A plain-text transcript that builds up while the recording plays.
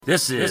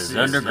This is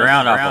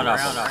Underground Opera.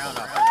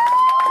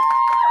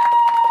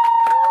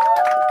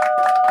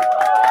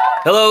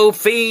 Hello,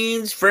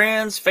 fiends,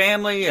 friends,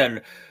 family,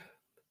 and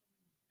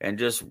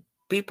just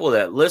people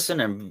that listen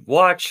and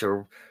watch,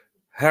 or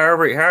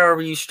however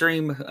you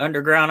stream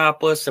Underground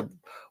Opolis.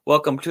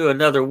 Welcome to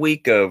another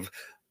week of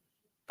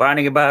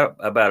finding about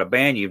a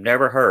band you've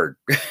never heard.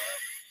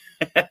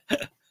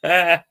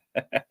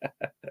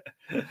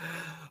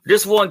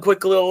 Just one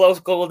quick little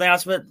local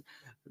announcement.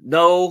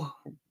 No,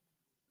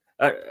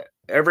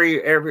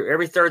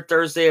 every third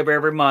Thursday of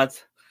every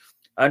month,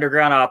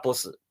 Underground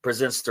Opolis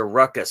presents the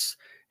Ruckus,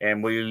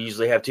 and we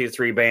usually have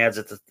 2-3 bands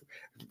at the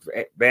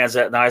bands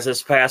that night.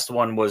 This past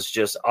one was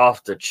just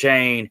off the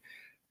chain.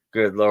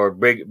 Good Lord,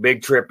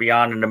 big trip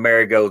beyond and the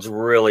Marigolds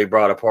really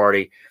brought a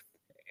party,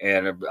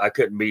 and I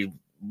couldn't be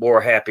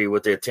more happy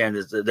with the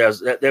attendance.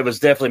 That was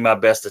definitely my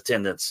best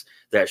attendance.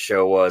 That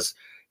show was,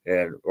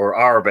 or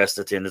our best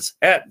attendance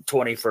at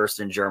 21st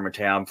in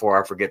Germantown.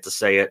 Before I forget to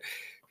say it,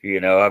 you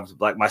know, I'm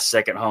like my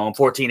second home,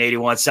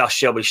 1481 South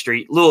Shelby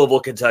Street, Louisville,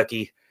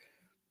 Kentucky,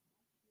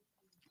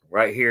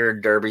 right here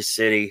in Derby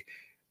City.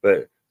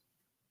 But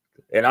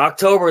in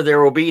October,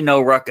 there will be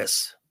no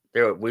Ruckus.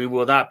 We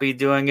will not be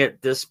doing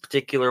it this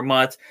particular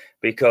month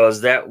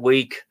because that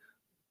week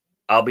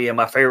I'll be in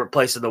my favorite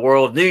place in the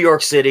world, New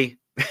York City.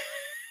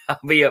 I'm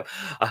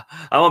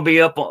gonna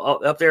be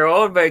up there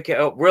on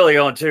vacation, really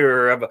on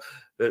tour. I'm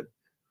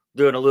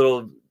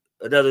doing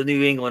another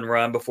New England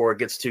run before it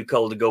gets too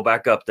cold to go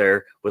back up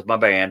there with my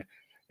band,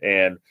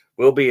 and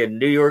we'll be in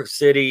New York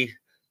City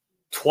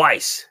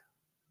twice,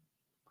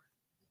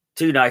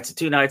 two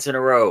nights in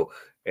a row,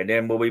 and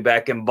then we'll be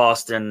back in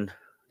Boston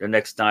the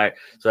next night.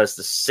 So that's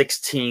the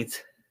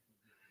 16th.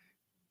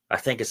 I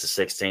think it's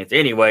the 16th.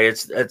 Anyway,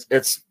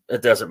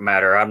 it doesn't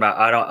matter.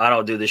 I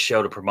don't do this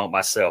show to promote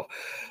myself.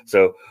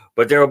 So,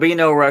 but there will be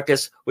no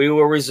Ruckus. We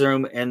will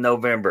resume in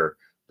November,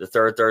 the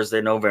third Thursday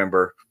in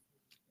November.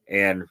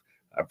 And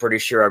I'm pretty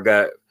sure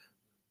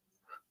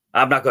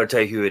I'm not going to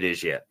tell you who it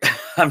is yet.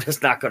 I'm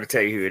just not going to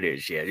tell you who it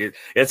is yet.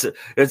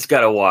 It's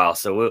got a while.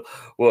 So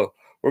we're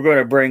going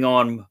to bring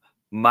on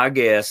my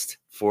guest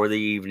for the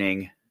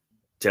evening.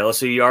 Tell us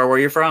who you are, where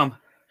you're from.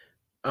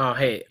 Oh,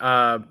 hey,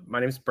 my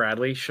name is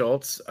Bradley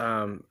Schultz.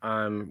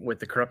 I'm with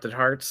the Corrupted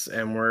Hearts,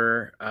 and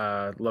we're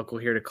local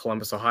here to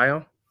Columbus,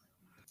 Ohio.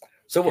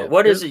 So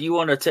what is it you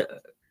want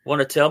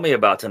to tell me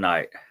about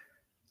tonight?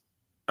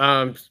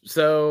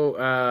 So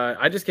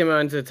I just came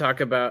on to talk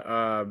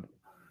about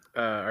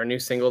our new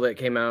single that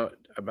came out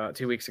about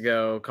 2 weeks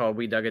ago called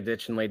We Dug a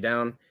Ditch and Laid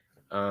Down.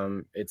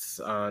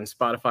 It's on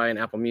Spotify and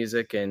Apple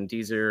Music and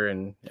Deezer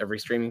and every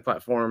streaming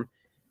platform.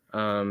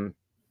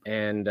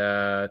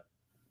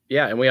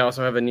 Yeah, and we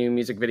also have a new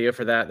music video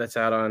for that's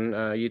out on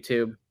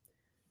YouTube,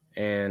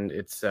 and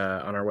it's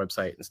on our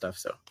website and stuff.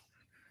 So,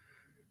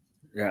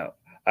 yeah,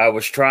 I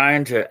was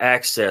trying to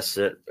access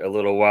it a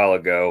little while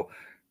ago,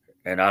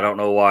 and I don't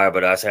know why,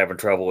 but I was having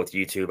trouble with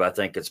YouTube. I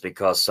think it's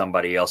because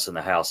somebody else in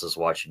the house is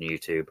watching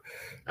YouTube.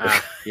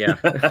 Yeah,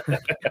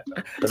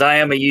 because I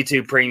am a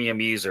YouTube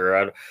Premium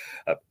user.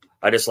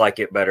 I just like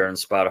it better than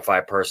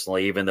Spotify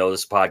personally, even though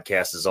this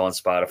podcast is on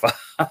Spotify.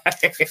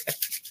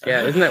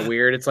 Yeah, isn't that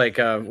weird? It's like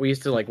we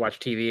used to like watch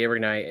TV every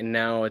night, and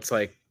now it's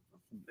like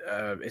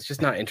it's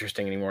just not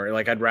interesting anymore.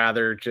 Like I'd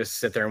rather just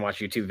sit there and watch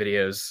YouTube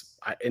videos.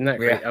 Isn't that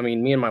great? I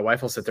mean, me and my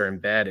wife will sit there in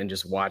bed and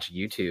just watch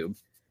YouTube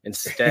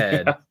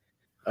instead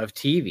of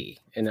TV,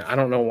 and I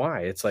don't know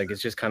why. It's like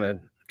it's just kind of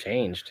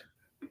changed.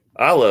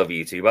 I love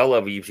YouTube. I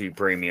love YouTube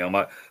Premium.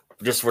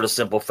 Just for the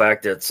simple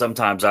fact that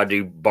sometimes I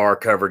do bar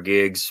cover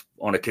gigs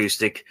on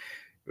acoustic,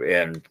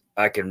 and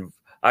I can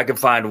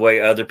find a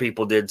way other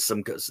people did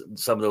some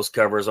of those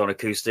covers on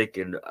acoustic,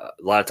 and a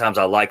lot of times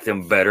I like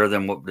them better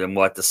than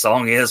what the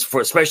song is,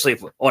 especially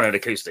on an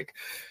acoustic.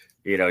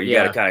 You know, you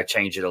got to kind of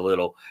change it a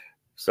little.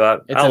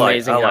 So it's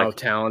amazing how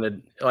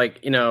talented. Like,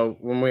 you know,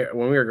 when we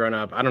were growing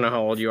up, I don't know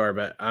how old you are,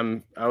 but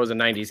I was a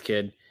 '90s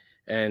kid,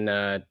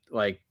 and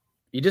like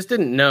you just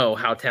didn't know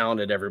how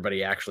talented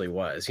everybody actually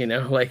was, you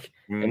know, like,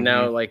 and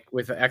now like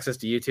with access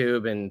to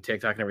YouTube and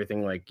TikTok and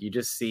everything, like you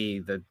just see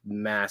the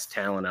mass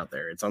talent out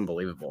there. It's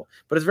unbelievable,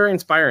 but it's very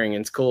inspiring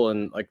and it's cool.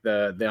 And like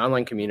the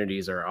online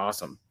communities are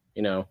awesome.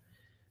 You know,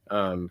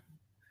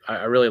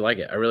 I really like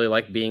it. I really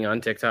like being on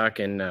TikTok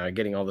and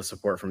getting all the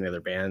support from the other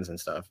bands and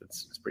stuff.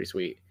 It's pretty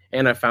sweet.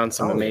 And I found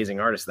some amazing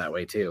artists that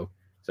way too.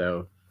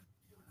 So,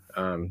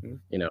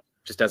 you know,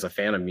 just as a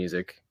fan of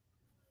music,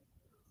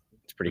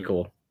 it's pretty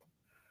cool.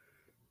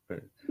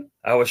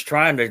 I was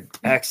trying to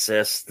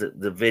access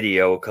the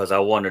video because I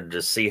wanted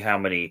to see how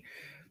many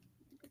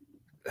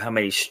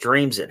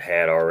streams it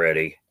had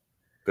already,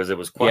 because it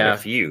was quite a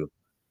few.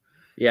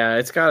 Yeah,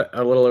 it's got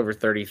a little over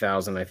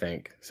 30,000, I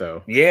think.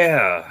 So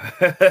yeah,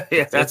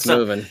 yeah, that's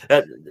moving.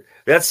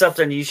 That's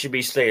something you should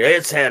be saying.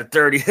 It's had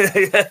 30.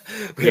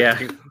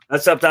 Yeah,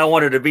 that's something I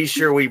wanted to be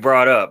sure we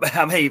brought up.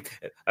 I mean,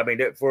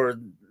 for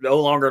no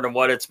longer than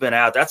what it's been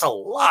out, that's a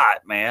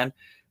lot, man.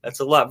 That's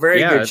a lot.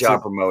 Very good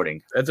job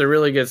promoting. That's a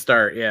really good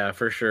start. Yeah,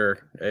 for sure.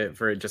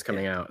 For it just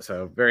coming out.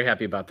 So very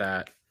happy about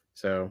that.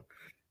 So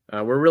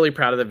We're really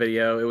proud of the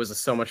video. It was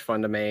so much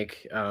fun to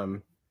make.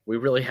 We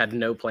really had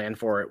no plan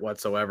for it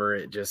whatsoever.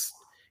 It just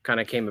kind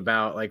of came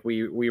about. Like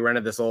we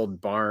rented this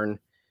old barn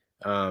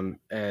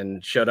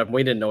and showed up.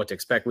 We didn't know what to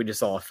expect. We just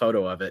saw a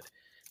photo of it.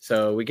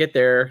 So we get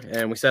there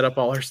and we set up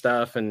all our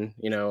stuff and,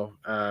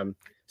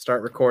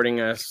 start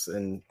recording us.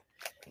 And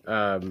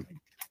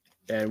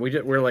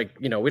we're like,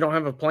 we don't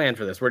have a plan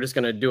for this. We're just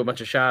going to do a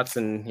bunch of shots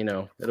and,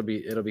 it'll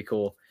be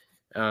cool.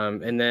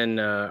 And then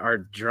our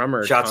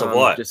drummer, shots Tom, of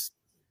what?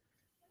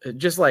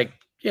 Just like,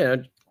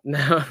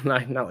 no,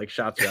 not like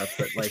shots,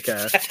 but like,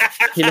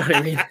 you know what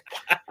I mean?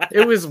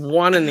 It was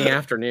 1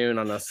 PM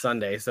on a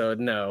Sunday. So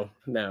no,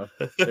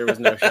 there was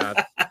no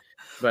shots,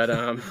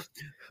 but,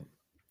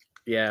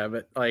 yeah,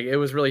 but like, it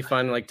was really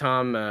fun. Like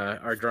Tom,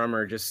 our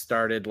drummer, just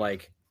started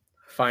like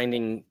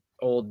finding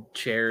old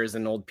chairs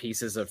and old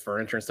pieces of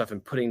furniture and stuff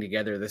and putting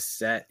together this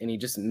set. And he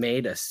just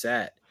made a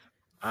set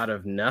out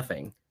of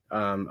nothing.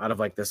 Out of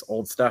like this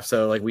old stuff.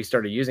 So like we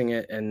started using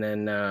it, and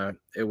then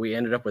we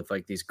ended up with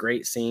like these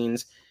great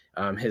scenes.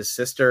 His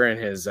sister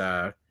and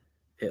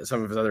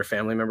some of his other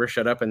family members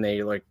showed up, and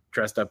they like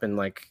dressed up in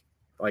like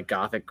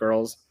gothic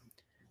girls.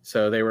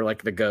 So they were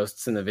like the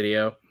ghosts in the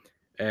video.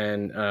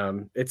 And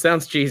it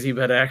sounds cheesy,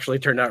 but it actually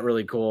turned out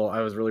really cool.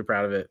 I was really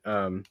proud of it.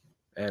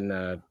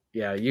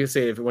 Yeah, you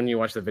see when you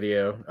watch the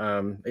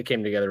video, it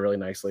came together really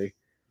nicely.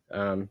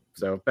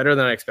 So better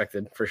than I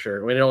expected for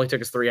sure. I mean, it only took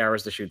us 3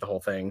 hours to shoot the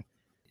whole thing.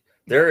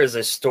 There is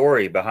a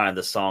story behind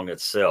the song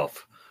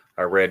itself.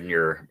 I read in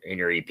your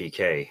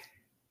EPK.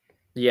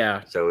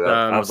 Yeah. So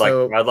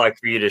I'd like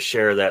for you to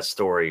share that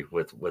story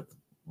with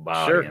my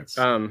audience.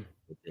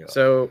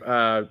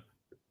 So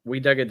we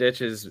dug a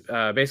ditch is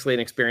basically an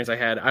experience I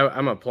had.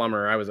 I'm a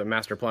plumber. I was a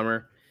master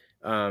plumber,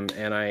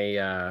 and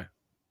I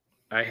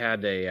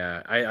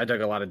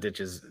dug a lot of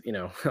ditches,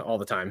 all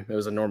the time. It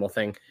was a normal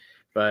thing.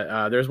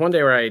 But there's one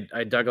day where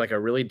I dug like a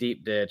really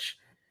deep ditch.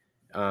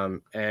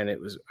 And it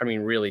was,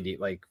 really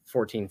deep, like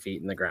 14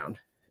 feet in the ground.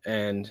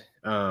 And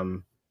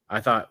I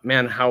thought,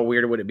 man, how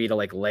weird would it be to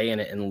like lay in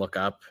it and look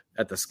up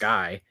at the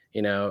sky? I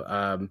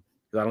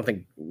don't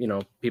think,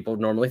 people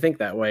normally think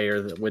that way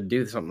or would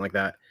do something like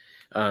that.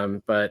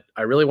 But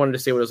I really wanted to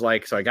see what it was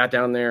like. So I got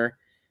down there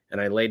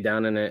and I laid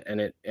down in it, and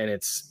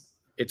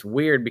it's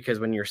weird because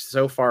when you're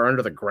so far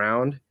under the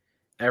ground,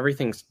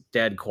 everything's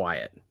dead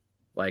quiet.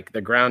 Like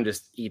the ground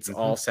just eats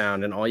all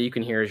sound, and all you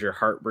can hear is your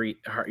heartbeat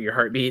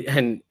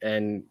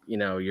and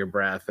your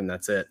breath, and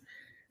that's it.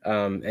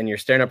 And you're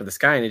staring up at the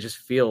sky, and it just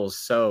feels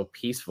so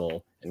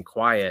peaceful and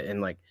quiet. And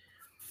like,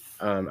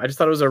 I just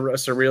thought it was a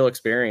surreal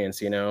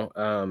experience,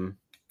 and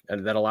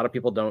that a lot of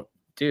people don't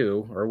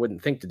do or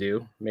wouldn't think to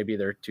do. Maybe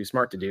they're too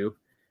smart to do,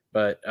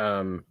 but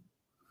I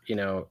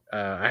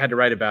had to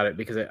write about it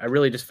because I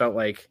really just felt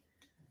like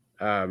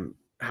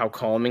how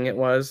calming it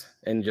was,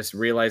 and just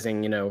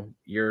realizing,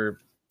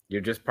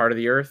 you're just part of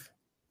the earth.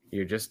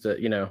 You're just,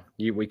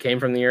 we came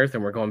from the earth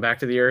and we're going back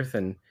to the earth.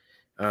 And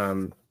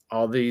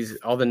all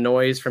the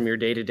noise from your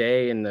day to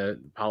day and the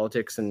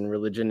politics and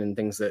religion and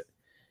things that,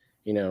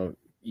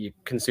 you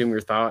consume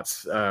your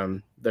thoughts.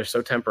 They're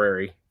so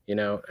temporary,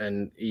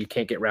 and you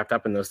can't get wrapped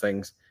up in those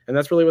things. And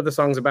that's really what the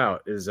song's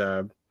about is,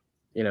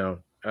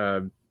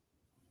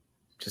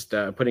 just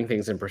putting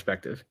things in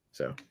perspective.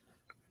 So.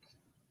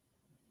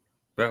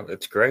 Well,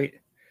 it's great.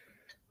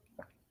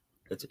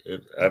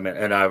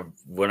 When I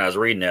was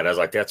reading that, I was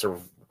like, I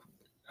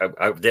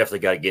definitely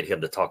got to get him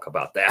to talk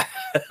about that.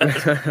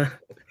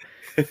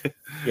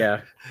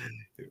 Yeah.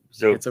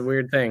 So it's a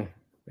weird thing.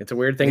 It's a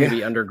weird thing to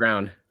be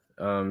underground.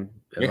 A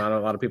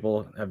lot of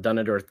people have done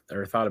it or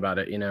thought about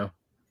it, Yeah,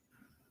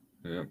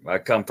 I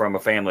come from a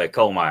family of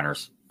coal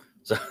miners.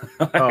 So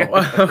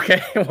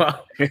okay.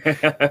 Well,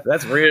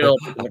 that's real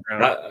in the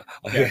ground.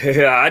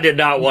 I did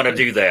not want to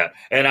do that,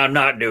 and I'm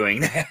not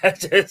doing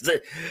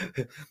that.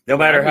 No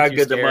matter how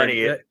good the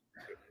money is.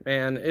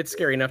 Man, it's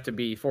scary enough to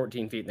be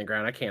 14 feet in the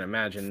ground. I can't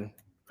imagine.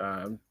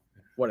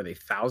 What are they,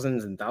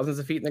 thousands and thousands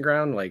of feet in the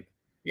ground? Like,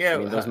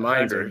 those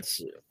mines are.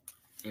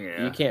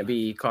 Yeah, you can't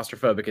be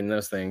claustrophobic in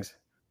those things.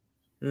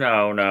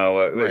 No,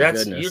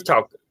 that's goodness. You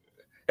talk.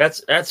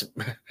 That's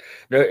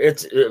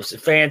it's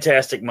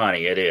fantastic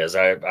money. It is.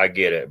 I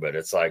get it, but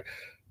it's like,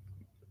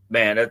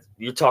 man,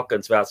 you're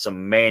talking about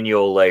some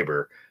manual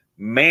labor.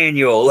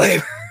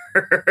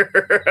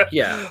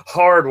 Yeah,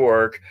 hard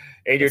work,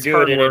 and you're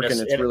doing it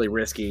and it's really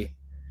risky.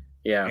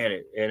 Yeah,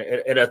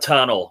 in a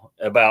tunnel,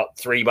 about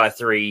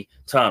 3x3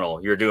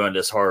 tunnel, you're doing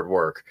this hard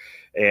work,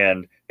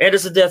 and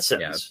it's a death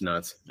sentence. Yeah,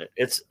 it's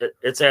nuts.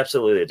 It's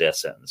absolutely a death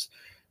sentence,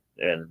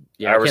 and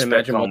I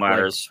respect coal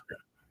miners.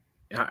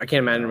 I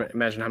can't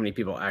imagine how many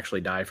people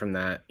actually die from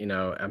that.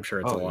 I'm sure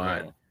it's a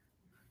lot.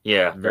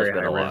 Yeah, very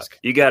high risk.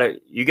 You got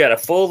a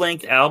full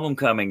length album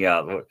coming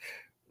out.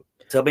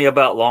 Tell me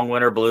about Long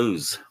Winter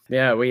Blues.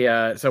 Yeah, we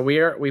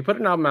put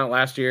an album out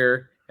last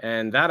year,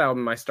 and that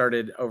album I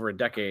started over a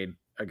decade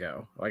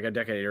ago, like a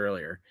decade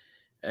earlier,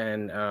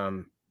 and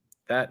I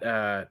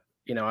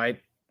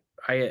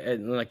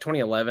in like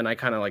 2011 I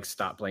kind of like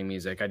stopped playing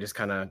music. I just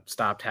kind of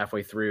stopped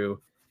halfway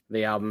through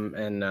the album,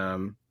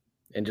 and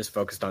and just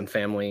focused on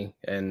family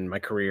and my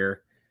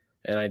career.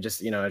 And I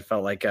just, it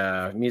felt like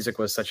music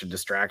was such a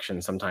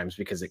distraction sometimes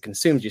because it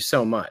consumes you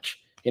so much,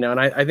 and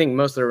I think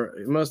most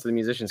of the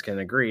musicians can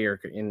agree or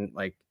can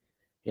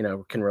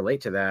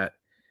relate to that,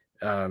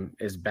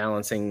 is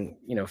balancing,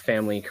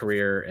 family,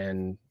 career,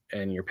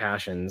 and your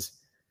passions.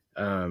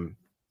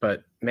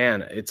 But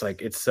man, it's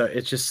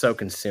just so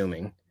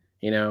consuming,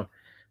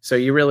 so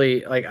you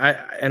really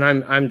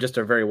I'm just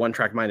a very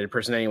one-track minded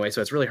person anyway.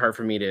 So it's really hard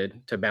for me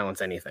to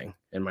balance anything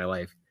in my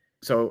life.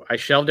 So I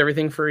shelved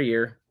everything for a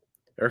year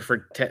or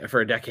for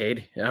a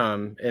decade.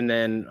 And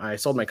then I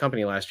sold my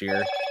company last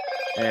year,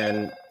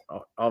 and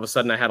all of a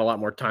sudden I had a lot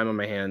more time on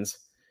my hands.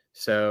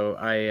 So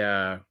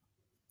I,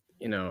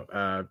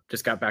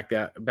 just got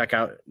back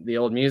out the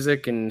old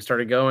music and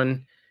started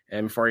going.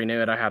 And before you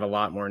knew it, I had a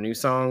lot more new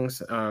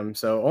songs.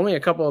 So only a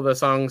couple of the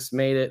songs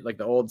made it, like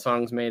the old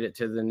songs made it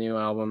to the new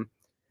album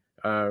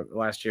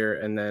last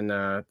year. And then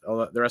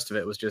the rest of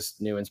it was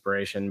just new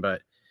inspiration.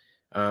 But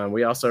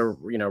we also,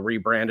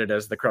 rebranded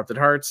as the Corrupted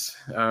Hearts,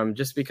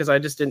 just because I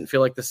just didn't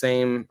feel like the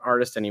same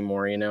artist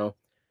anymore.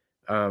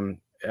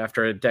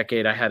 After a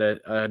decade, I had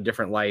a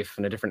different life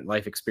and a different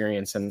life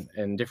experience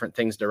and different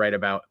things to write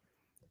about.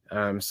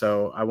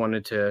 So I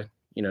wanted to,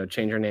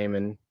 change our name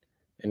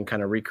and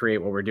kind of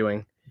recreate what we're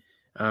doing.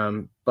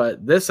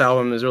 But this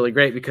album is really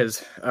great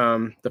because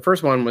the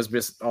first one was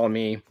just all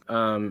me.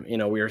 I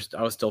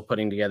was still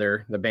putting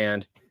together the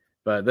band,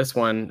 but this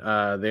one,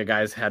 the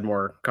guys had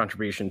more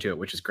contribution to it,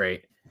 which is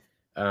great.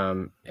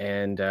 Things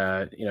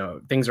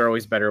are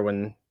always better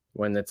when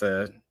it's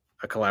a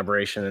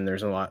collaboration and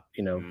there's a lot,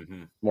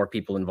 more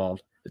people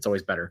involved. It's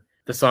always better.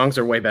 The songs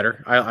are way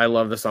better. I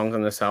love the songs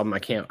on this album.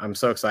 I'm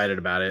so excited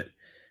about it.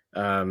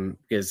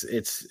 Because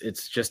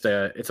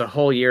it's a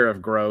whole year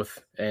of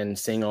growth and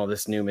seeing all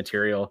this new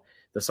material.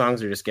 The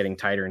songs are just getting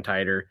tighter and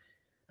tighter,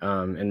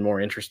 and more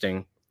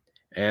interesting.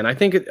 And I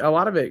think a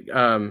lot of it,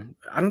 I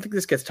don't think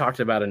this gets talked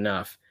about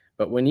enough,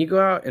 but when you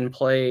go out and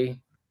play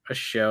a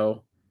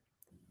show,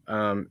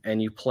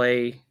 and you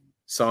play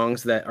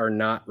songs that are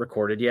not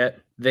recorded yet,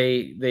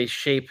 they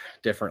shape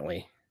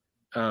differently.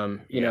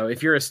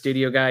 If you're a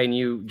studio guy and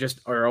you just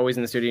are always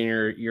in the studio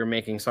and you're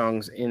making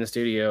songs in the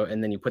studio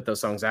and then you put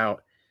those songs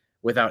out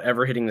without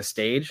ever hitting the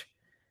stage,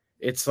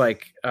 it's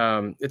like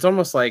it's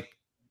almost like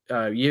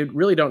you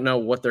really don't know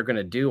what they're going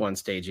to do on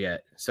stage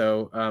yet.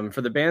 So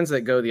for the bands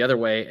that go the other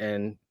way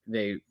and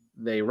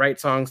they write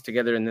songs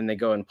together and then they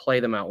go and play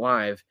them out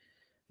live,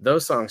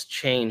 those songs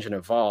change and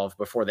evolve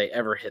before they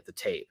ever hit the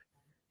tape.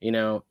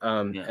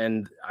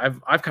 And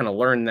I've kind of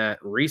learned that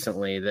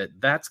recently,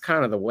 that's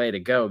kind of the way to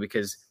go,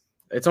 because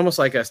it's almost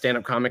like a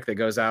stand-up comic that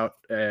goes out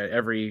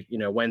every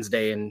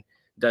Wednesday and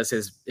does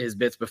his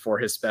bits before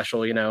his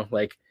special.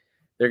 Like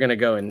they're going to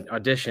go and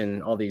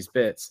audition all these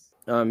bits.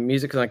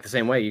 Music is like the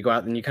same way. You go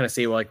out and you kind of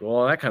see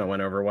well, that kind of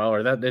went over well,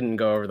 or that didn't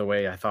go over the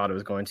way I thought it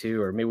was going to,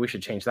 or maybe we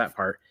should change that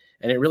part.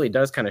 And it really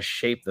does kind of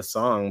shape the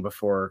song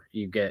before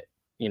you get,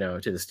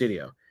 to the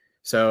studio.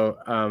 So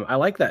I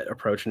like that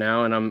approach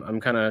now, and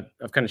I've kind of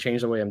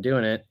changed the way I'm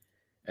doing it.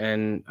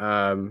 And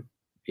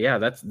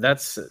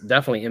that's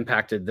definitely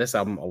impacted this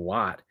album a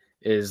lot,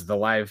 is the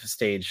live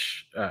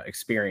stage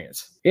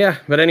experience. Yeah,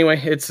 but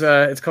anyway, it's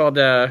called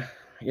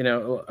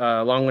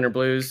Long Winter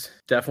Blues.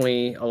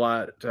 Definitely a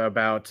lot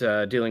about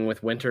dealing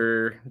with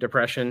winter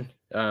depression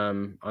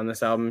on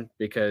this album,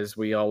 because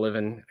we all live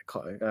in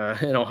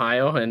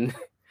Ohio, and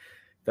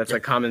that's a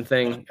common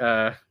thing,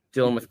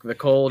 dealing with the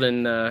cold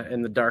and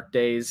in the dark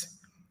days.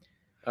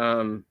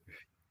 So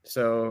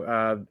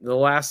the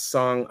last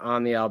song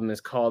on the album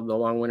is called The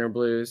Long Winter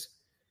Blues,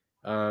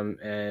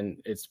 and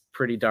it's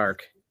pretty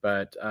dark,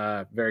 but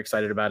very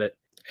excited about it.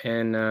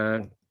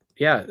 And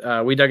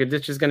We Dug a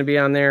Ditch is going to be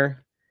on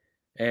there.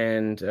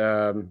 And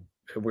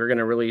we're going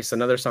to release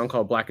another song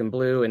called Black and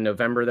Blue in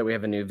November that we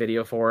have a new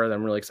video for that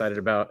I'm really excited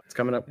about. It's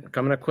coming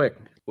up quick.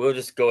 We'll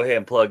just go ahead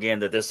and plug in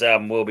that this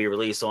album will be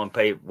released on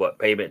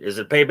Pavement? Is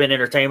it Pavement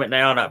Entertainment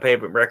now, not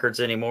Pavement Records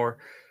anymore?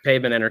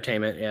 Pavement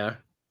Entertainment, yeah.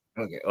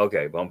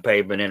 Okay, on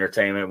Pavement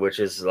Entertainment, which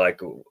is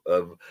like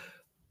a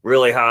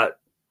really hot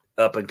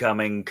up and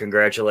coming.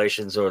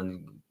 Congratulations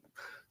on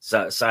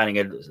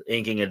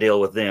inking a deal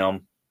with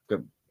them.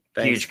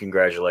 Thanks. Huge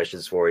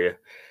congratulations for you,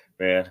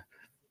 man.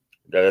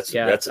 That's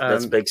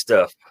big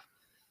stuff.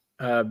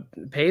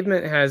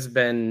 Pavement has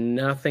been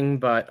nothing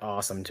but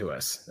awesome to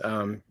us.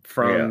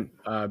 From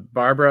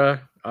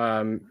Barbara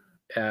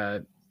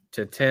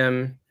to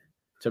Tim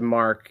to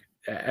Mark,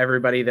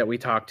 everybody that we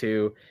talk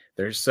to,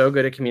 they're so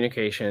good at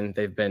communication.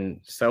 They've been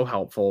so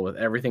helpful with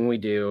everything we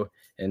do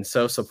and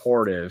so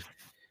supportive.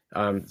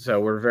 So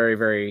we're very,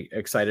 very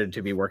excited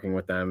to be working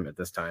with them at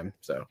this time.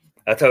 So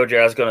I told you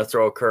I was going to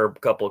throw a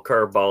couple of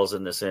curveballs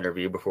in this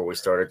interview before we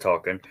started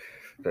talking.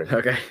 But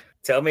okay.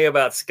 Tell me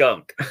about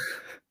Skunk.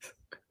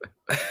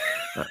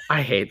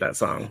 I hate that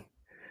song.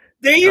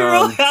 Do you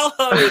really?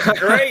 It's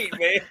great,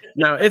 man.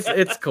 No,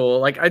 it's cool.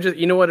 Like I just,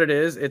 you know what it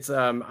is? It's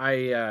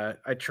I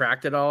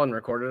tracked it all and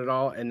recorded it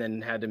all and then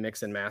had to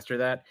mix and master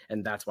that,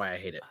 and that's why I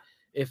hate it.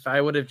 if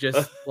I would have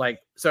just like,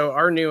 so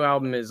our new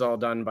album is all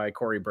done by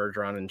Corey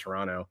Bergeron in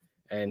Toronto,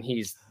 and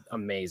he's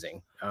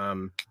amazing.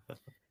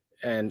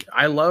 And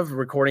I love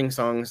recording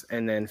songs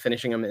and then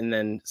finishing them and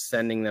then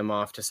sending them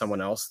off to someone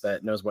else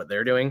that knows what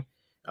they're doing.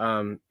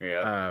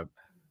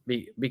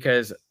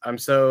 Because I'm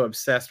so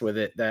obsessed with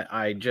it that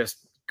I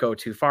just go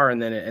too far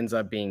and then it ends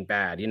up being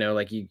bad. You know,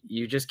 like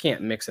you just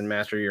can't mix and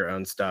master your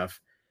own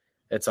stuff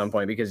at some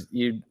point, because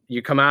you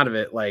come out of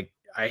it like,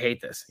 I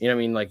hate this. You know what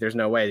I mean? Like, there's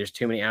no way. There's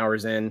too many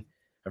hours in.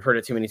 I've heard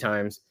it too many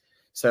times.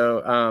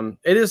 So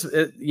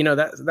you know,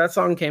 that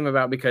song came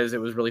about because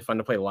it was really fun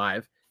to play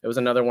live. It was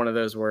another one of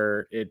those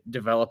where it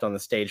developed on the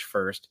stage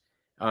first,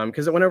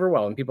 because it went over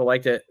well and people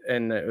liked it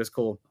and it was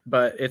cool.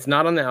 But it's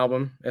not on the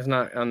album. It's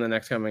not on the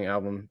next coming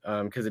album,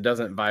 because it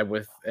doesn't vibe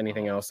with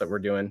anything else that we're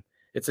doing.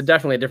 It's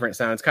definitely a different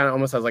sound. It's kind of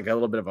almost has like a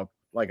little bit of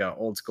a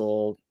old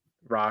school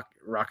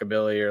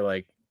rockabilly or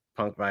like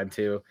punk vibe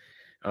too,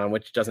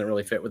 which doesn't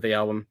really fit with the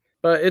album.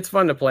 But it's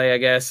fun to play, I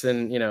guess,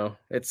 and you know,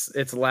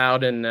 it's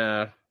loud and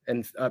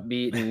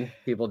upbeat, and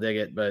people dig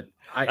it. But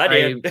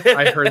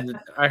I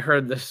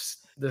heard this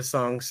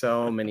song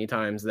so many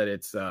times that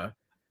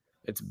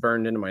it's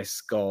burned into my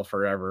skull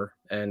forever.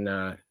 And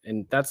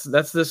that's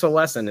just a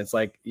lesson. It's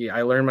like, yeah,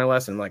 I learned my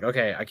lesson. I'm like,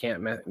 okay, I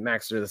can't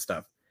master this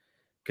stuff,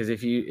 because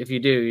if you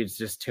do, it's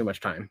just too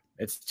much time.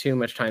 It's too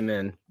much time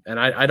in. And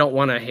I don't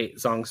want to hate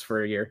songs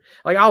for a year.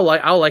 Like I'll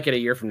like it a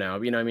year from now,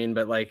 you know what I mean?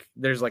 But like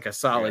there's like a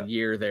solid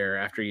year there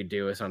after you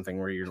do something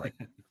where you're like,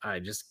 I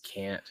just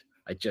can't.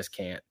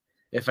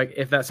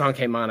 If that song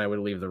came on, I would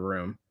leave the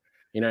room.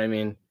 You know what I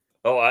mean?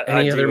 Oh,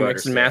 any other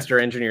mix and master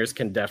engineers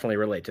can definitely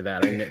relate to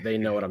that. They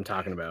know what I'm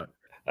talking about.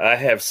 I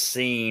have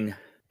seen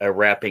a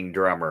rapping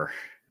drummer.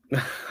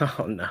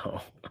 Oh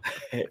no.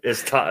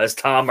 Is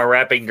Tom a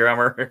rapping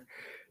drummer?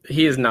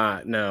 He is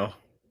not. No.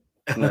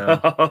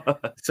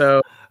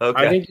 So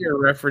okay. I think you're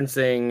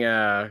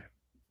referencing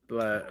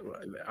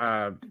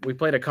we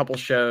played a couple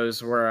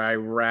shows where I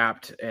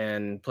rapped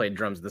and played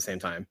drums at the same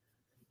time.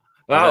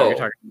 Oh,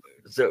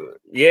 so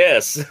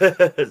yes,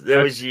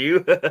 that was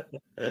you.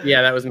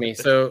 Yeah, that was me.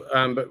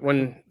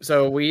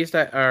 So we used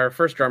to, our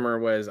first drummer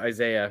was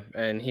Isaiah,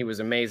 and he was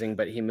amazing,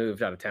 but he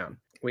moved out of town.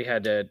 We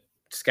had to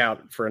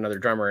scout for another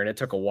drummer, and it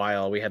took a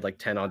while. We had like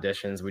 10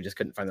 auditions. We just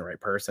couldn't find the right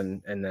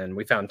person, and then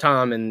we found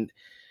Tom, and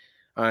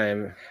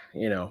I'm,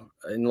 you know,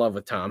 in love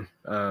with Tom.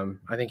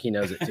 I think he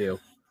knows it too.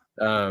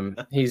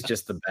 He's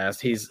just the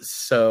best. He's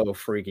so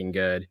freaking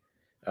good.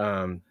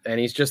 And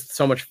he's just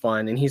so much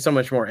fun, and he's so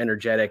much more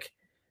energetic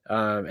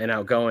and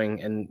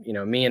outgoing. And, you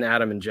know, me and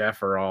Adam and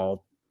Jeff are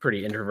all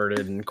pretty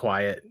introverted and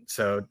quiet.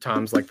 So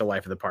Tom's like the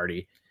life of the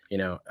party, you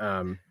know,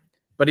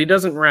 but he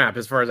doesn't rap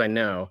as far as I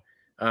know.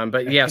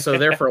 But yeah, so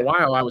there for a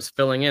while I was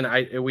filling in.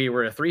 We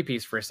were a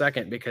 3-piece for a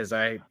second because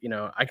I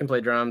can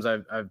play drums.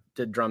 I've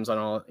did drums on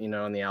all, you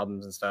know, on the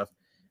albums and stuff.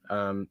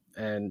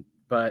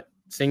 But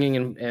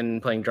singing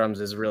and playing drums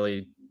is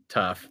really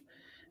tough,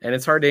 and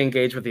it's hard to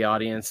engage with the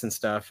audience and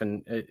stuff.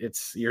 And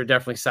you're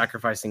definitely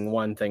sacrificing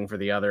one thing for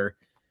the other.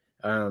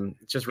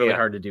 It's just really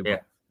hard to do. Yeah.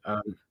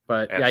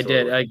 But yeah, I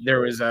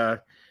did.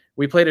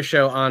 We played a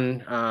show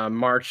on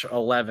March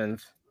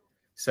 11th,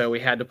 so we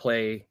had to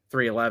play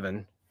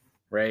 311,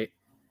 right?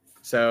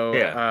 So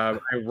I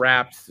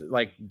rapped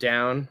like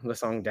the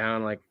song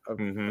down, like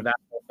that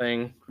whole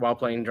thing while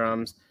playing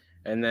drums.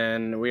 And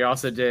then we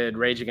also did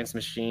Rage Against the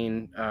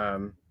Machine,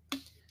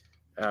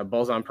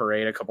 Bulls on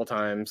Parade a couple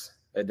times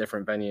at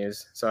different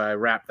venues. So I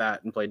rapped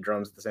that and played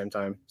drums at the same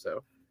time.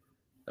 So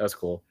that was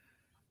cool.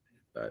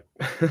 But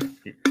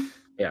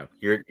yeah,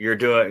 you're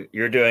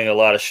doing a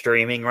lot of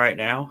streaming right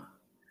now.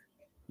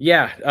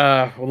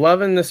 Yeah,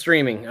 loving the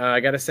streaming.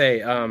 I gotta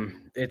say,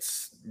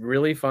 it's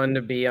really fun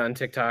to be on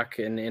TikTok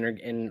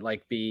and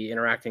like be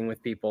interacting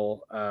with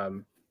people,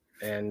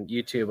 and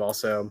YouTube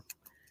also.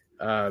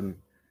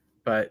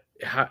 But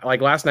like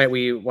last night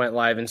we went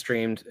live and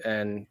streamed,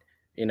 and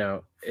you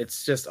know,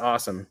 it's just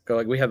awesome.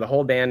 We have the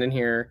whole band in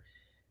here.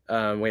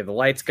 We have the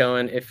lights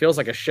going. It feels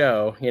like a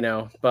show, you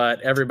know,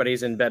 but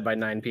everybody's in bed by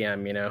 9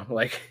 p.m., you know,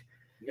 like,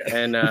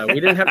 and we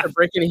didn't have to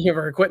break any of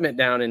our equipment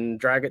down and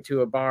drag it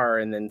to a bar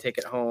and then take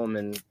it home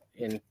and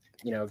you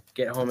know,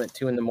 get home at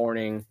 2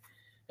 a.m.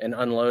 and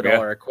unload all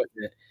our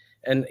equipment.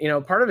 And, you know,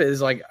 part of it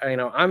is like, you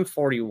know, I'm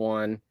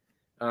 41.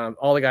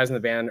 All the guys in the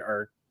band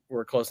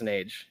we're close in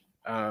age.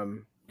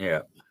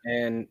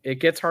 And it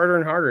gets harder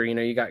and harder. You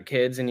know, you got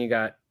kids and you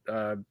got,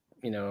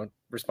 you know,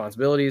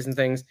 responsibilities and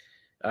things.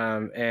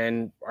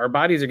 And our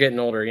bodies are getting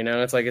older, you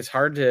know, it's like, it's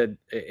hard you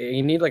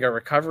need like a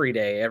recovery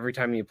day every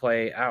time you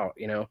play out,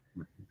 you know.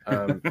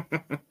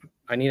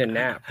 I need a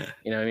nap,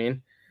 you know what I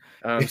mean?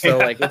 So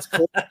like, it's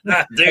cool.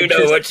 I do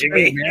know what you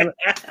mean. Man,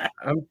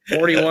 I'm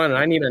 41 and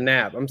I need a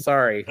nap. I'm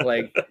sorry.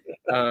 Like,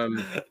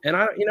 and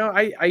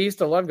I used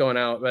to love going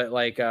out, but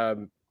like, I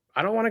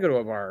don't want to go to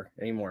a bar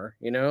anymore,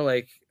 you know,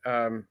 like,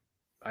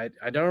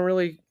 I don't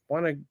really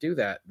want to do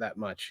that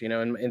much, you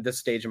know, in this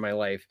stage of my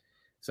life.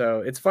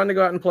 So it's fun to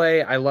go out and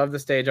play. I love the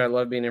stage. I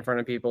love being in front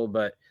of people,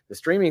 but the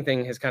streaming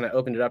thing has kind of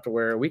opened it up to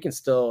where we can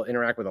still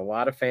interact with a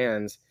lot of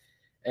fans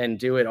and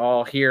do it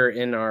all here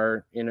in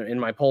our, in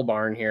my pole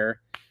barn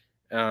here.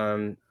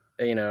 And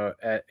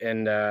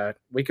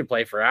we could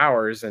play for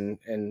hours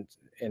and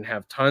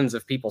have tons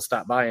of people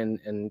stop by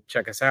and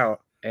check us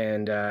out.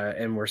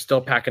 And we're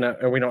still packing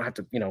up, and we don't have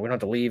to, we don't have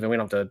to leave, and we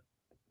don't have to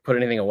put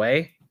anything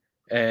away.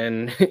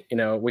 And,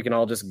 we can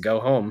all just go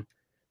home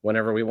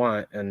whenever we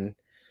want. And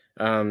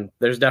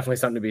there's definitely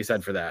something to be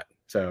said for that.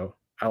 So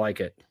I like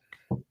it.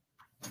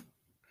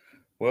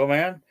 Well,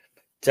 man,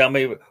 tell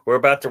me, we're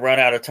about to run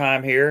out of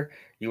time here.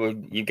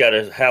 You got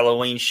a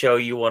Halloween show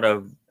you want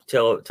to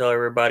tell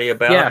everybody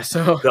about? Yeah.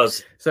 So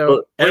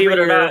believe it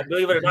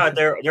or not,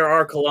 there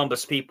are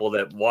Columbus people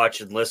that watch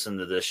and listen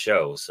to this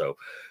show. So.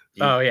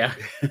 Oh yeah.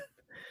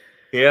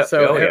 Yeah.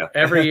 So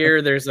every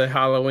year there's a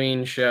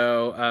Halloween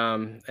show.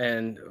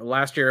 And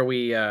last year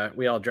we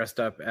all dressed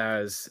up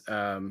as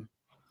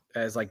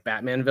like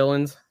Batman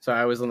villains. So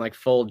I was in like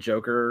full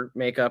Joker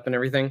makeup and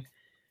everything.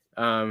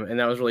 And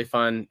that was really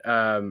fun.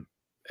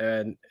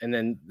 And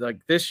then like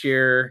this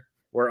year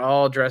we're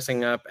all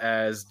dressing up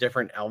as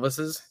different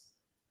Elvises.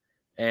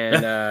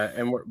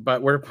 And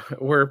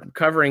we're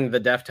covering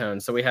the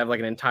Deftones. So we have like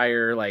an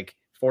entire like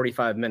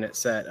 45-minute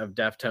set of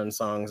Deftones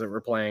songs that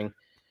we're playing.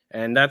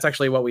 And that's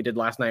actually what we did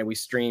last night. We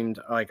streamed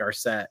like our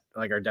set,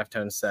 like our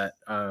Deftones set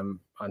on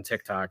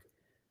TikTok.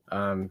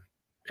 And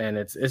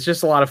it's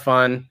just a lot of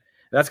fun.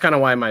 That's kind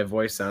of why my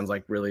voice sounds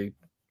like really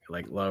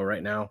like low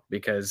right now,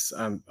 because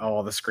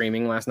all the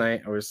screaming last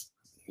night. I was,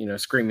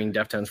 screaming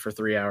Deftones for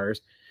 3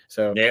 hours.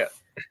 So yeah.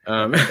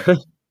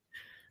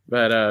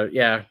 But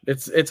yeah,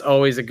 it's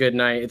always a good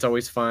night. It's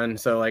always fun.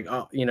 So like,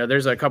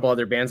 there's a couple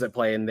other bands that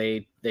play, and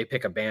they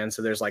pick a band.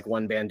 So there's like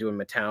one band doing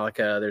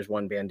Metallica, there's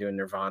one band doing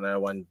Nirvana,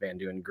 one band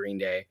doing Green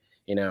Day,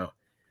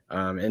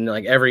 and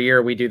like every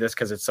year we do this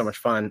because it's so much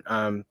fun.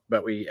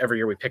 But every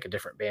year we pick a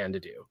different band to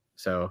do.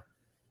 So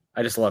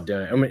I just love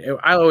doing it. I mean,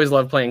 I always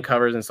love playing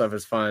covers and stuff.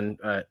 It's fun.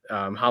 But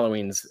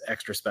Halloween's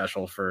extra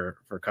special for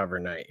cover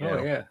night.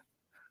 Yeah.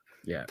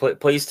 Yeah.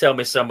 Please tell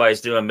me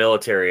somebody's doing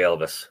military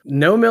Elvis.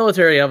 No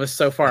military Elvis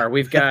so far.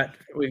 We've got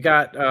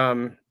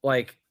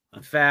like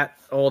fat,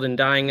 old, and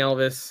dying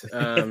Elvis.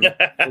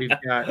 We've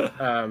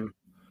got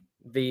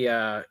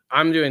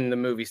I'm doing the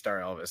movie star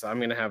Elvis. I'm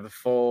gonna have the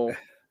full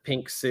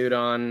pink suit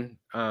on.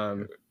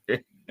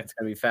 It's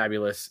gonna be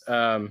fabulous.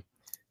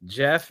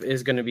 Jeff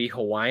is gonna be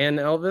Hawaiian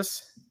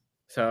Elvis.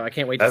 So I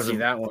can't wait to see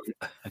that one.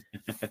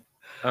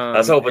 I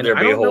was hoping there'd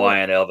be a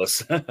Hawaiian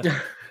Elvis.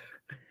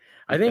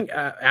 I think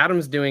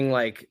Adam's doing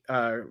like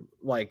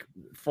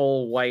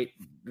full white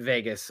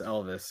Vegas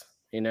Elvis,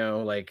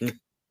 like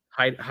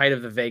height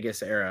of the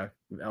Vegas era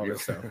Elvis.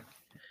 So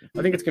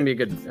I think it's gonna be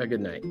a good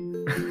night.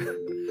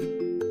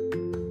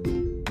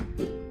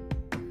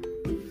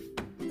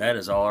 That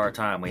is all our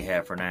time we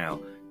have for now.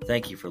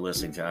 Thank you for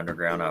listening to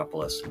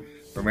Undergroundopolis.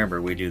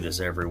 Remember, we do this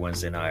every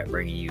Wednesday night,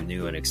 bringing you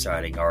new and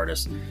exciting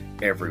artists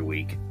every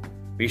week.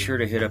 Be sure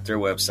to hit up their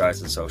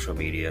websites and social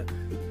media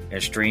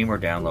and stream or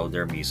download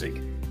their music.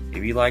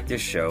 If you like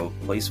this show,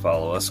 please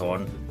follow us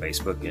on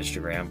Facebook,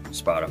 Instagram,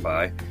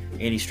 Spotify,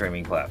 any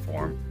streaming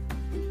platform,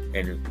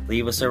 and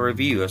leave us a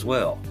review as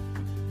well.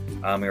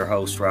 I'm your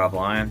host, Rob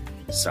Lyon,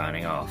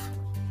 signing off.